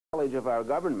knowledge of our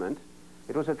government,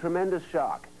 it was a tremendous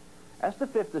shock. As the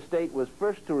Fifth Estate was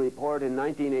first to report in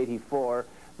 1984,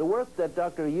 the work that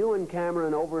Dr. Ewan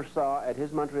Cameron oversaw at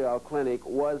his Montreal clinic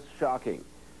was shocking.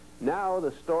 Now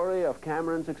the story of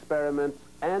Cameron's experiments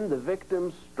and the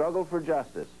victims' struggle for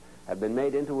justice have been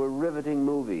made into a riveting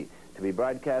movie to be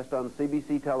broadcast on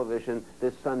CBC television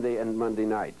this Sunday and Monday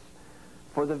nights.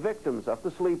 For the victims of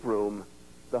the sleep room,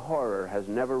 the horror has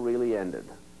never really ended.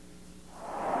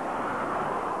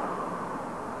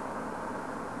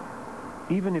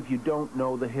 Even if you don't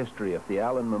know the history of the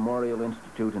Allen Memorial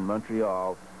Institute in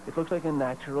Montreal, it looks like a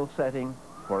natural setting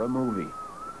for a movie.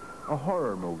 A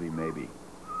horror movie, maybe.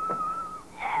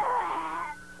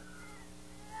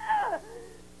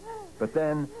 But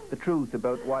then, the truth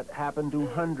about what happened to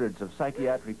hundreds of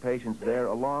psychiatric patients there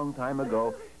a long time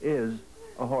ago is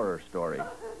a horror story.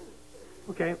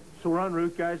 Okay, so we're en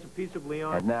route, guys. A piece of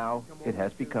Leon. And now, it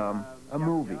has become a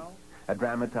movie. A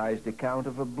dramatized account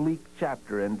of a bleak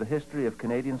chapter in the history of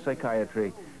Canadian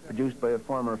psychiatry, produced by a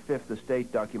former Fifth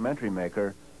Estate documentary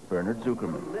maker, Bernard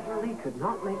Zuckerman. Literally could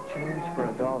not make change for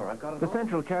 $1. I've got it. The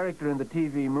central character in the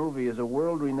TV movie is a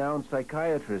world-renowned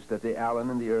psychiatrist at the Allen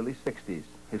in the early 60s.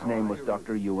 His name was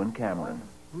Dr. Ewan Cameron.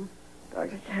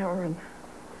 Dr. Cameron.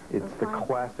 It's the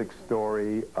classic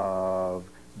story of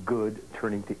good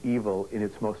turning to evil in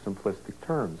its most simplistic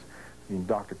terms. I mean,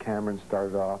 Dr. Cameron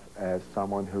started off as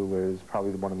someone who was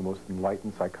probably one of the most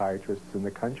enlightened psychiatrists in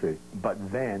the country.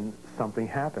 But then something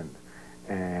happened.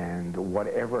 And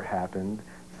whatever happened,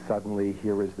 suddenly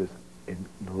here is this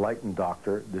enlightened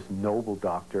doctor, this noble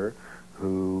doctor,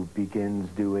 who begins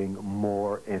doing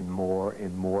more and more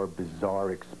and more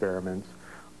bizarre experiments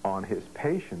on his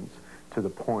patients to the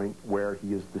point where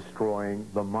he is destroying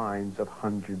the minds of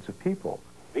hundreds of people.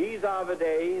 These are the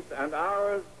days and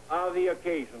hours are the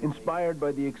occasions. Inspired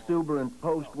by the exuberant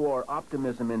post-war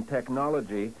optimism in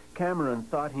technology, Cameron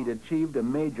thought he'd achieved a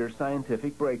major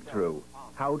scientific breakthrough: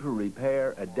 how to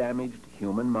repair a damaged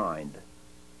human mind.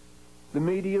 The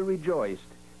media rejoiced,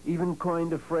 even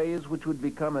coined a phrase which would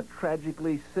become a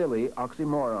tragically silly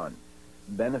oxymoron: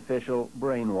 beneficial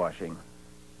brainwashing.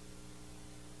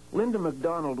 Linda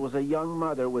MacDonald was a young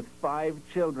mother with 5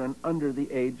 children under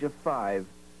the age of 5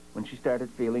 when she started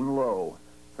feeling low.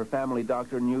 Her family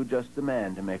doctor knew just the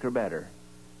man to make her better.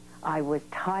 I was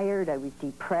tired, I was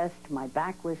depressed, my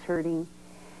back was hurting.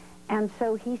 And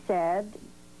so he said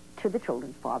to the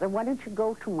children's father, why don't you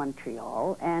go to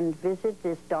Montreal and visit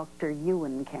this Dr.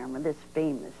 Ewan Cameron, this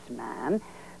famous man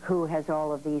who has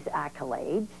all of these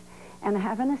accolades, and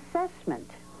have an assessment.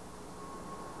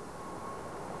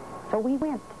 So we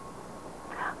went.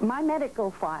 My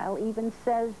medical file even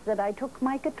says that I took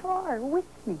my guitar with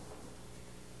me.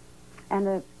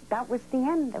 And that was the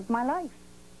end of my life.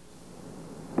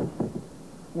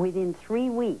 Within 3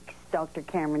 weeks, Dr.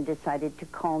 Cameron decided to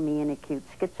call me an acute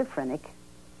schizophrenic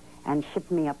and ship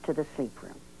me up to the sleep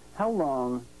room. How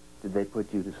long did they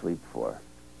put you to sleep for?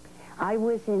 I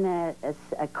was in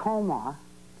a coma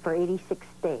for 86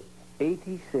 days.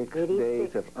 86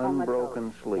 days of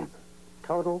unbroken sleep. Yeah.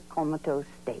 Total comatose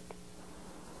state.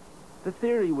 The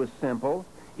theory was simple: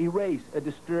 erase a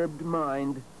disturbed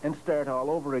mind and start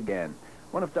all over again.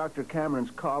 One of Dr.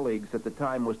 Cameron's colleagues at the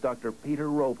time was Dr. Peter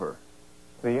Roper.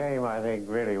 The aim, I think,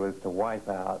 really was to wipe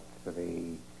out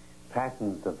the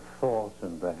patterns of thought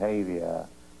and behavior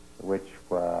which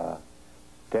were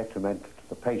detrimental to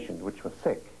the patient, which were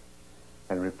sick,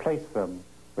 and replace them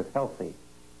with healthy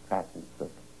patterns of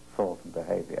thought and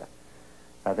behavior.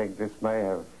 I think this may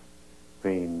have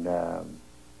been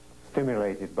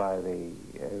stimulated by the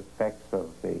effects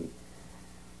of the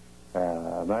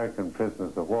American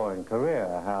prisoners of war in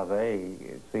Korea, how they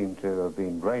seem to have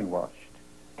been brainwashed.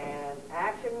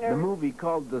 The movie,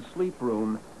 called The Sleep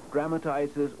Room,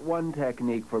 dramatizes one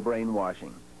technique for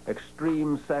brainwashing: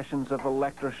 extreme sessions of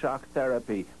electroshock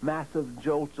therapy, massive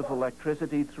jolts of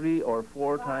electricity 3 or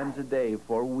 4 times a day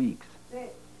for weeks.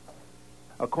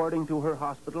 According to her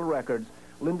hospital records,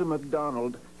 Linda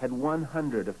MacDonald had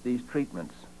 100 of these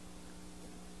treatments.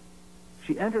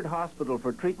 She entered hospital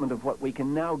for treatment of what we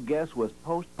can now guess was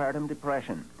postpartum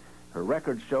depression. Her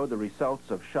records show the results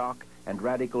of shock and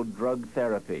radical drug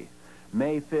therapy.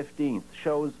 May 15th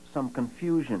shows some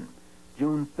confusion.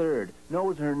 June 3rd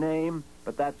knows her name,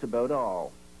 but that's about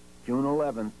all. June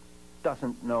 11th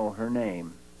doesn't know her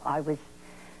name. I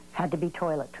had to be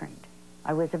toilet trained.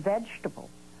 I was a vegetable.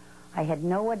 I had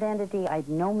no identity, I had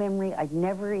no memory, I'd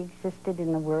never existed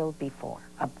in the world before.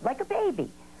 Like a baby.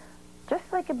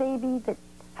 Just like a baby that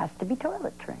has to be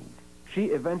toilet trained. She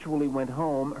eventually went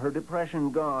home, her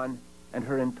depression gone, and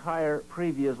her entire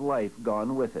previous life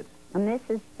gone with it. And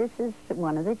this is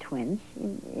one of the twins.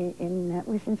 It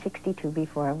was in '62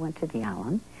 before I went to the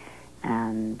Allen,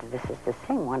 and this is the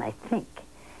same one, I think.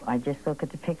 I just look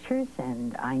at the pictures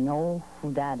and I know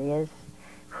who that is,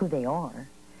 who they are,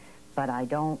 but I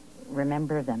don't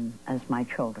remember them as my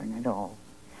children at all.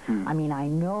 I mean, I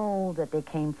know that they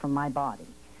came from my body,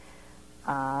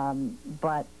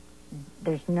 but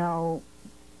there's no.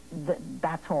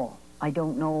 That's all. I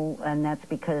don't know, and that's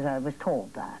because I was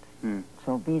told that.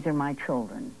 So these are my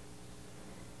children.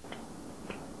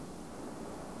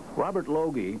 Robert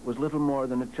Logie was little more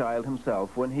than a child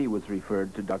himself when he was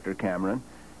referred to Dr. Cameron.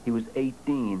 He was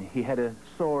 18. He had a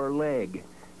sore leg.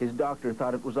 His doctor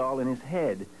thought it was all in his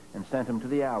head and sent him to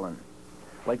the Allen.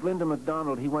 Like Linda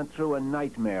MacDonald, he went through a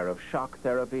nightmare of shock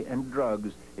therapy and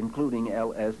drugs, including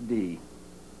LSD.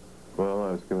 Well,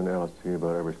 I was given LSD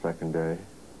about every second day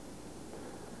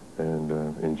and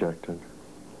injected.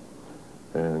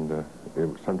 And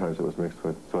sometimes it was mixed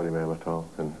with sodium amytal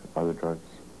and other drugs.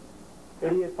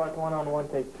 88 part 1 on 1,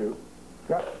 take 2.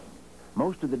 Yep.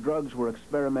 Most of the drugs were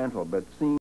experimental, but seemed